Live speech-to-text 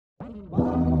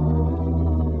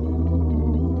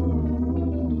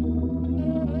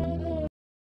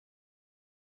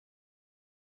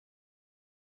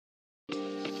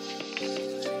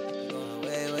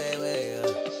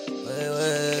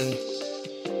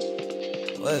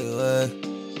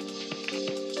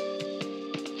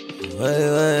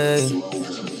Wait.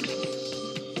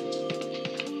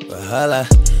 Wahala.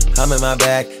 I'm in my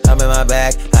bag,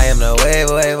 I am the way,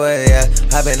 yeah.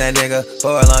 I been that nigga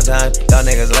for a long time, y'all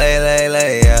niggas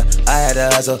lay, yeah. I had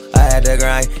to hustle, I had to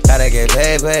grind, gotta get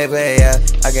paid, yeah.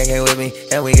 I can't get with me,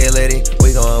 and we get litty,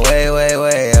 we going way,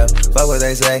 yeah. Fuck what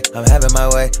they say, I'm having my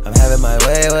way,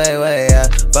 yeah.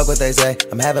 Fuck what they say,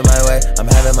 I'm having my way,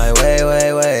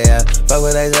 yeah. Fuck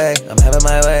what they say, I'm having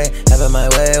my way,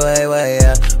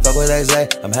 yeah. Fuck what they say,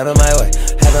 I'm having my way,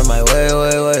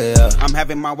 yeah. I'm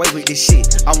having my way with this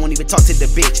shit. I won't even talk to the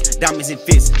bitch. Diamonds and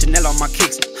fists, Chanel on my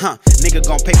kicks. Nigga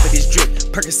gon' pay for this drip.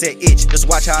 Percocet itch, just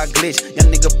watch how I glitch.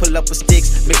 Young nigga pull up with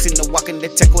sticks, mixing the walk and the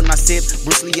tech when I sip.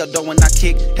 Bruce Lee dough when I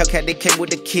kick. Hellcat they came with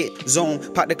the kit. Zoom,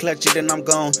 pop the clutch it and I'm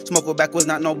gone. Smoke her backwards,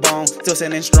 not no bone. Still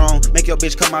standing strong. Make your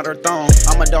bitch come out her thong.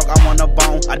 I'm a dog, I want a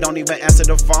bone. I don't even answer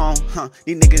the phone.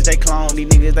 These niggas they clone. These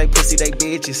niggas they pussy, they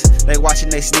bitches. They watching,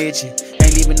 they snitching.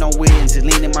 Ain't leaving no witnesses,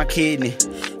 leaning my kidney.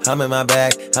 I'm in my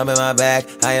bag,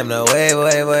 I am the way,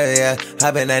 yeah.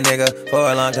 I been that nigga for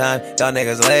a long time, y'all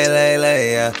niggas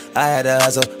lay, yeah. I had to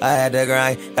hustle, I had to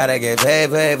grind, gotta get paid,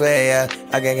 yeah.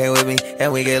 I can't get with me,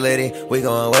 and we get litty, we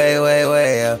going way,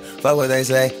 yeah. Fuck what they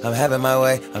say, I'm having my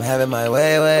way,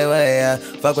 yeah.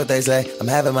 Fuck what they say, I'm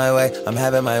having my way,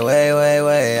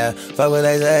 yeah. Fuck what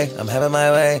they say, I'm having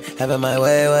my way,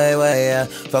 yeah.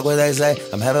 Fuck what they say,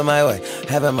 I'm having my way,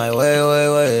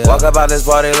 yeah. Walk up out this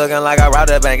party looking like I robbed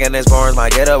a bank. And this foreign's my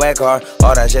getaway car.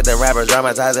 All that shit the rappers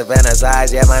dramatize and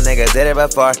fantasize. Yeah, my niggas did it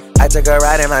before. I took a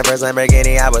ride in my first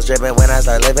Lamborghini. I was tripping when I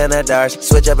started living the dark.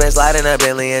 Switch up and slide in a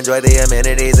Bentley. Enjoy the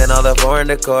amenities and all the foreign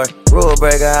decor. Rule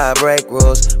breaker, I break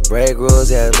rules. Break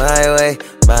rules, yeah, my way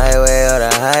or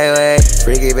the highway.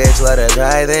 Freaky bitch, let her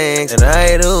try things. And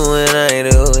I do,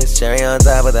 it's cherry on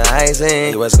top of the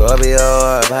icing. You a Scorpio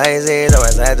or a Pisces or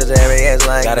a Sagittarius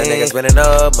like got a nigga spending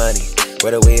no money.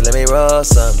 Where the weed, let me roll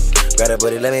some. Grab a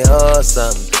booty, let me hold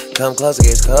something. Come close, it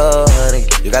gets cold, honey.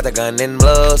 You got the gun and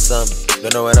blow something.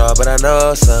 Don't know it all, but I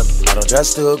know something. I don't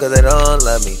trust you, cause they don't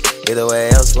love me. Either way,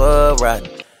 I'm slow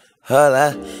riding.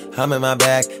 Hola, I'm in my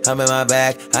bag,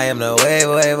 I am the way,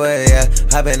 yeah.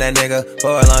 I been that nigga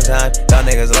for a long time, y'all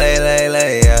niggas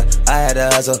lay, yeah. I had to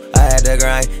hustle, I had to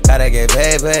grind, gotta get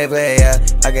paid, yeah.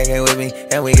 I can't get with me,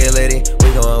 and we get litty,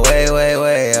 we going way,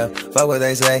 yeah. Fuck what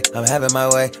they say, I'm having my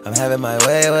way,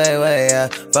 yeah.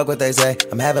 Fuck what they say,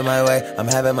 I'm having my way,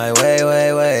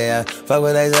 yeah. Fuck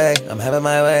what they say, I'm having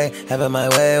my way,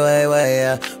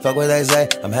 yeah. Fuck what they say,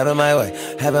 I'm having my way,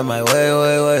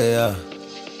 yeah.